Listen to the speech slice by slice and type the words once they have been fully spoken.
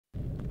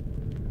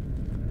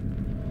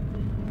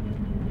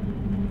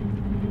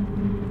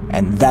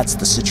And that's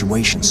the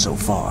situation so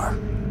far.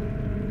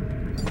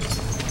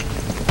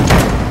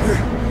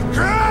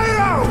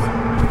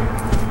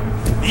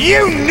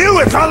 You knew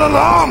it all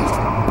along!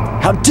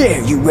 How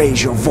dare you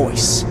raise your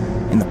voice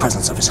in the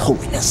presence of His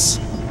Holiness?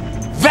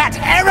 That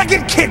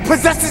arrogant kid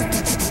possesses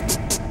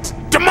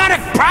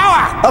demonic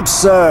power!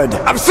 Absurd!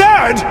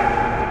 Absurd?!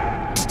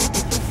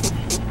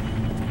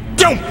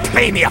 Don't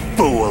play me a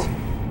fool!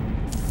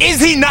 Is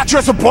he not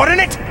your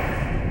subordinate?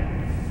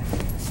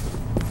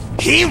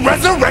 He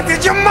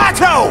resurrected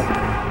Yamato!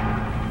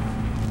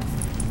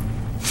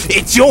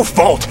 It's your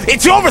fault!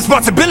 It's your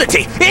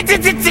responsibility!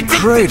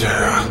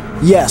 Krader.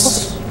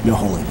 Yes, Your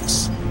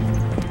Holiness.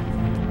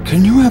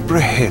 Can you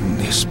apprehend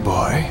this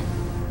boy?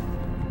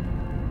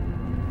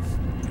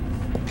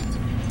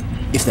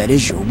 If that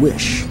is your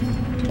wish.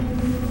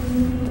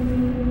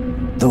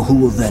 Though who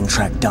will then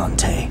track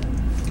Dante?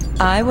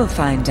 I will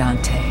find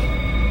Dante.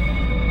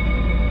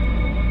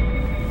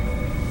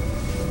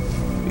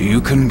 You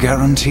can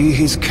guarantee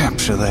his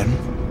capture, then?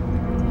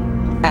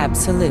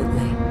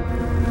 Absolutely.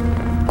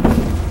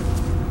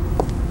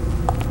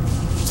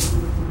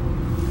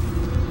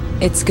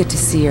 It's good to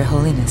see Your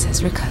Holiness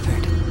has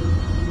recovered.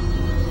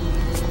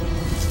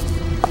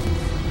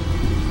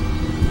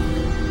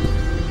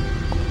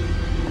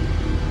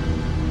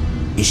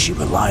 Is she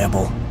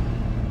reliable?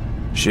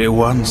 She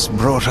once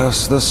brought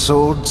us the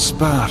sword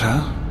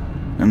Sparta,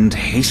 and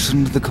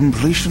hastened the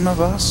completion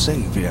of our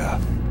savior.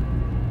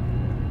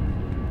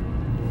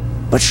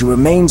 But she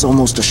remains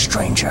almost a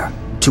stranger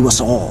to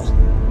us all.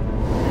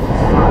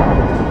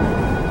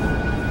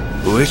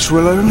 Which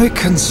will only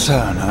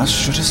concern us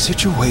should a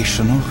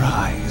situation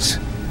arise.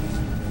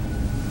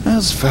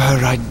 As for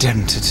her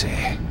identity,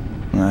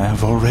 I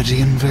have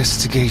already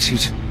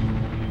investigated.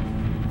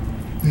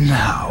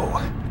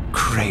 Now,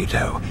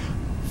 Credo,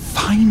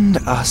 find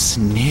us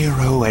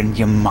Nero and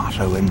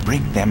Yamato and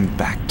bring them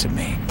back to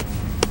me.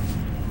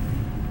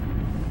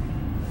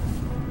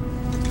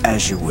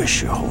 As you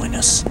wish, Your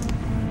Holiness.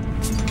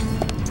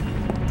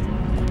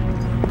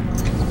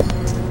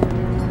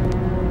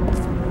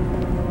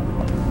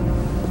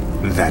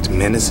 That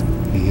menace,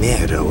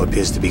 Nero,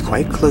 appears to be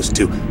quite close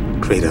to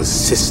Kratos'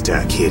 sister,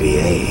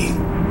 Kyrie.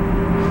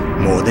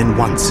 More than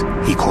once,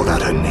 he called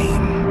out her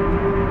name.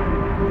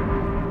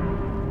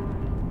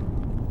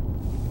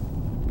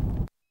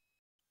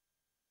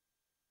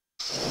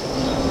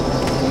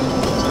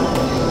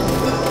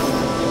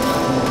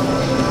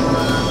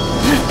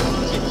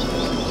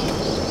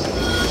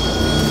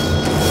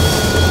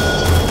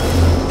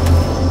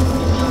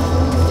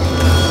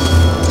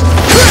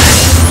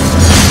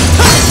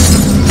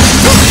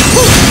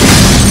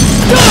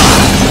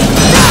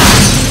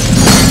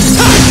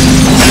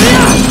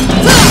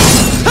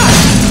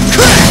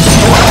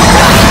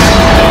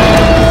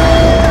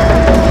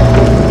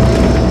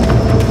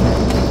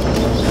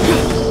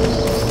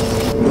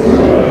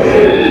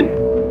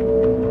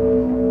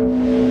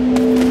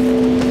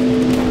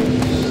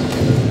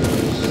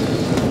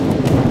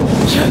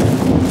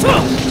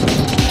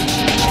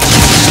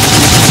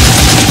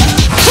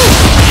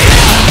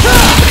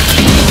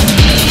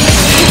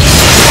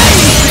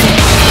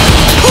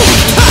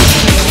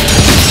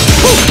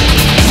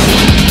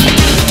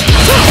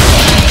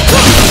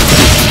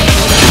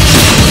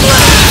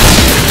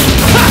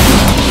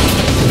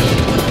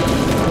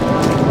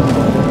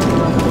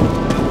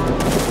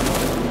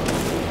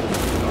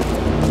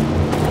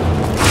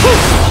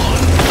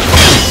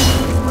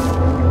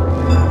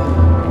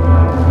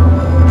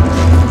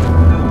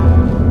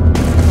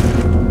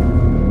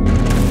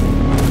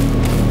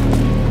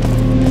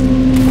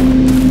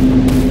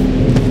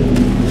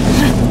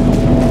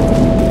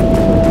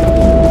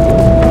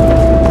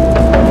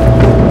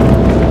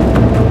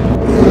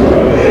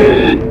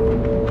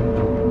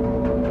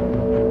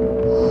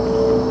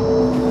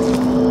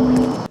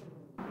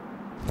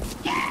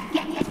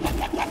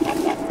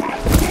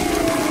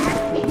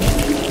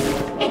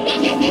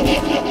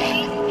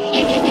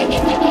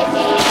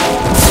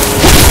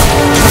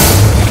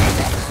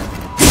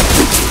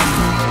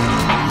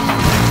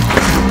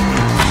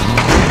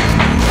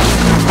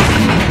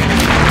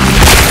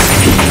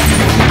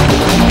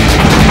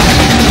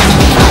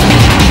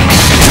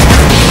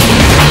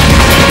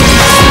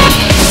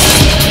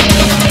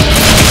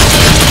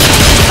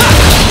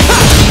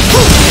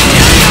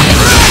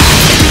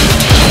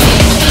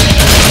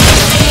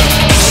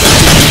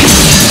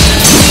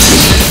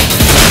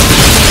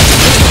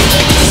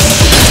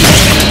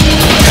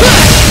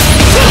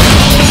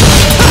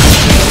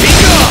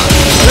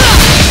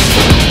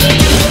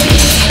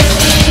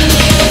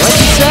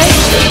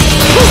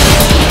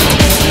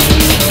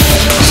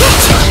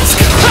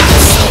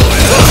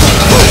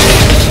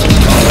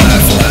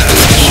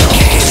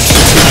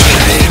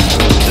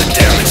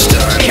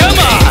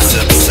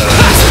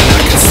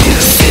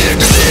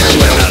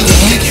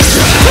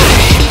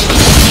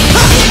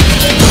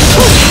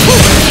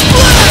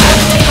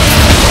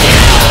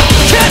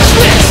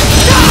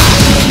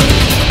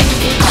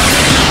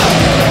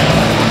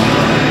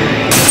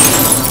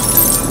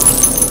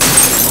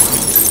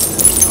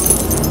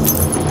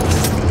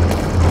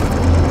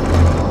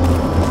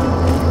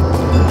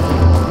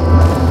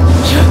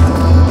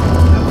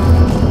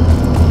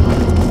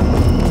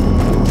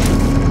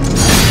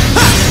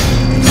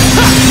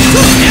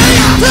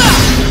 Ha!